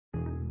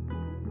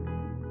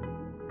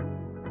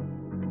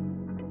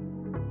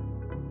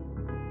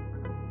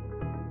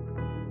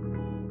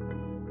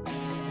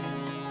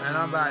And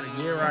I'm about to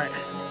get right.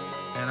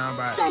 And I'm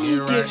about to get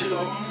right.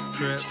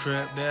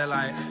 Trip, they're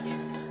like,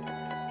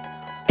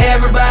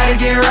 everybody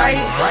get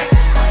right.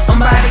 I'm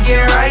about to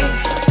get right.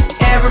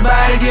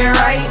 Everybody get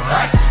right.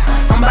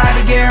 I'm about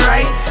to get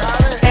right.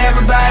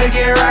 Everybody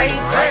get right.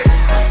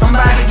 I'm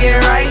about to get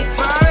right.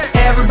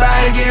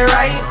 Everybody get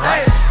right.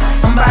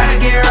 I'm about to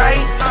get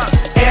right.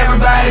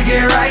 Everybody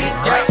get right.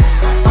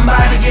 I'm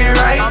about to get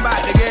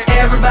right.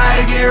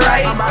 Everybody get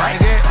right.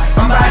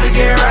 I'm about to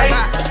get right.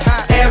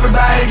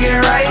 Everybody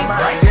get right.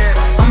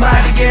 I'm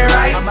about to get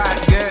right.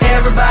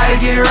 Everybody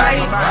get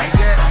right.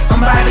 I'm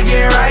about to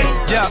get right.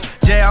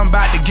 Yeah, I'm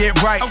about to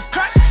get right.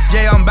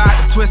 Yeah, I'm about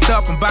to twist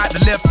up, I'm about to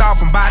lift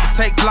off, I'm about to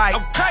take flight.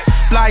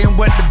 Flying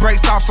with the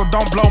brakes off, so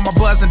don't blow my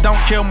buzz and don't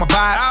kill my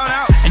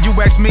vibe. And you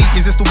ask me,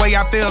 is this the way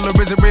I feel, or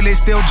is it really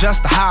still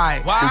just a high?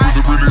 Or is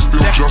it really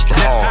still just a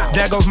high?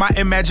 There goes my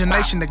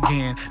imagination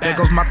again. There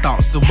goes my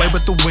thoughts, away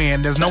with the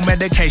wind. There's no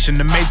medication,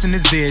 amazing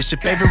is this.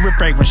 Your favorite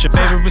fragrance, your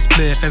favorite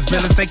spliff. As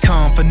real as they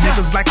come, for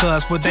niggas like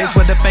us. For days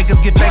where the fakers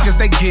get fakers,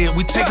 they get.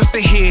 We take us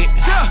a hit.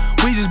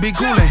 We just be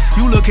coolin',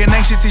 you looking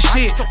anxious as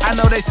shit. I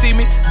know they see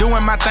me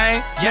doing my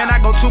thing. Man,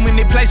 I go too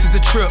many places to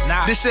trip.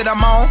 This shit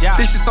I'm on,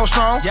 this shit so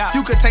strong.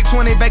 You could take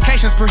 20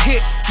 vacations per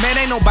hit. Man,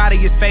 ain't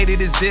nobody as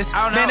faded as this.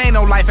 Man, ain't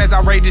no life as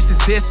outrageous as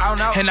this.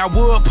 And I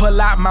would pull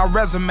out my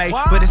resume,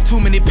 but it's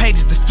too many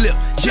pages to flip.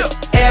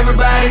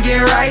 Everybody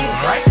get right.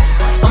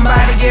 I'm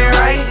about to get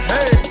right.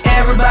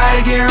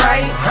 Everybody get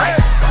right.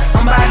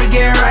 I'm about to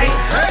get right.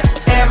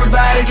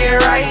 Everybody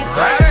get right.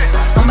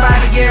 I'm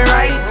about to get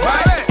right.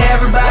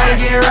 Everybody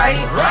get right.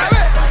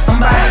 I'm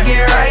about to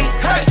get right.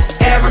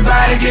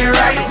 Everybody get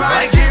right.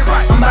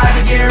 I'm about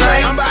to get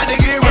right.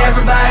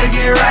 Everybody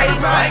get right.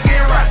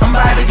 I'm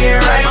about to get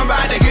right.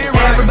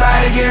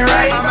 Everybody get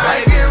right.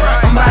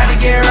 I'm about to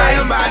get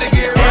right.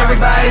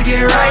 Everybody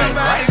get right.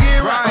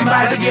 I'm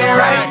about to get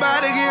right.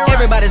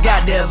 Everybody's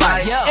got their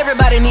vibe.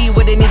 Everybody need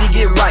what they need to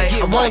get right.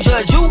 I won't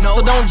judge you,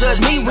 so don't judge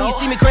me. When you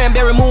see me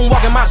cranberry moon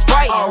walking my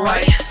Sprite.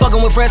 Alright,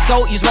 fucking with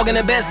Fresco, you smoking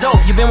the best dope.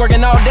 You been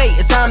working all day,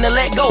 it's time to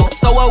let go.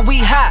 So are we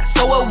high,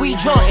 so are we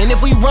drunk. And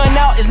if we run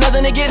out, it's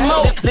nothing to get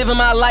more. Living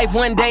my life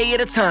one day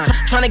at a time,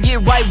 trying to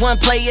get right one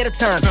play at a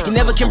time. You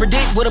never can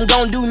predict what I'm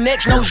gonna do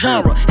next, no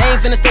genre. I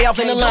ain't finna stay off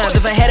in the lines.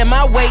 If I had it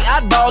my way,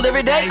 I'd ball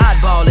every day.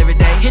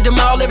 Hit them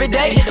all every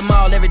day.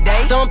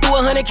 Throw them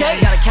through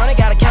 100K. Gotta count it,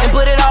 and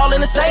put it all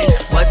in the safe.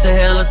 What the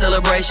hell are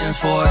celebrations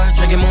for?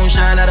 Drinking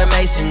moonshine out of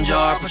mason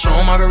jar. Patron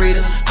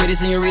margaritas, pretty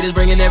senoritas,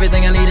 bringing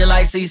everything I needed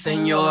like C,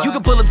 senor. You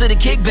can pull up to the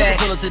kickback,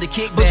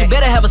 but you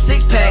better have a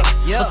six-pack.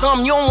 For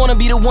something you don't wanna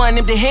be the one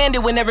empty-handed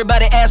when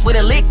everybody asks where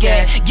the lick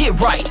at. Get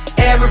right.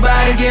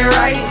 Everybody get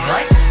right.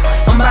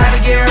 I'm about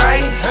to get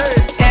right.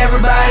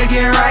 Everybody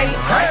get right.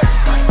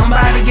 I'm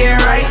about to get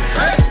right.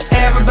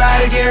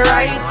 Everybody get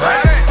right.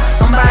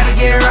 I'm about to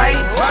get right.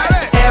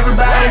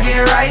 Everybody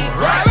get right.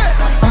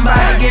 I'm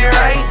about to get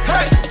right.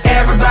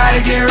 Everybody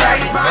get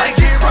right.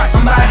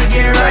 I'm about to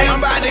get right.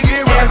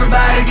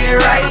 Everybody get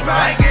right.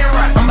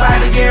 I'm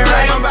about to get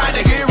right.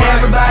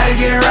 Everybody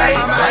get right.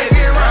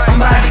 I'm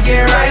about to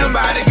get right.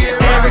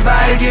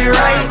 Everybody get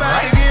right.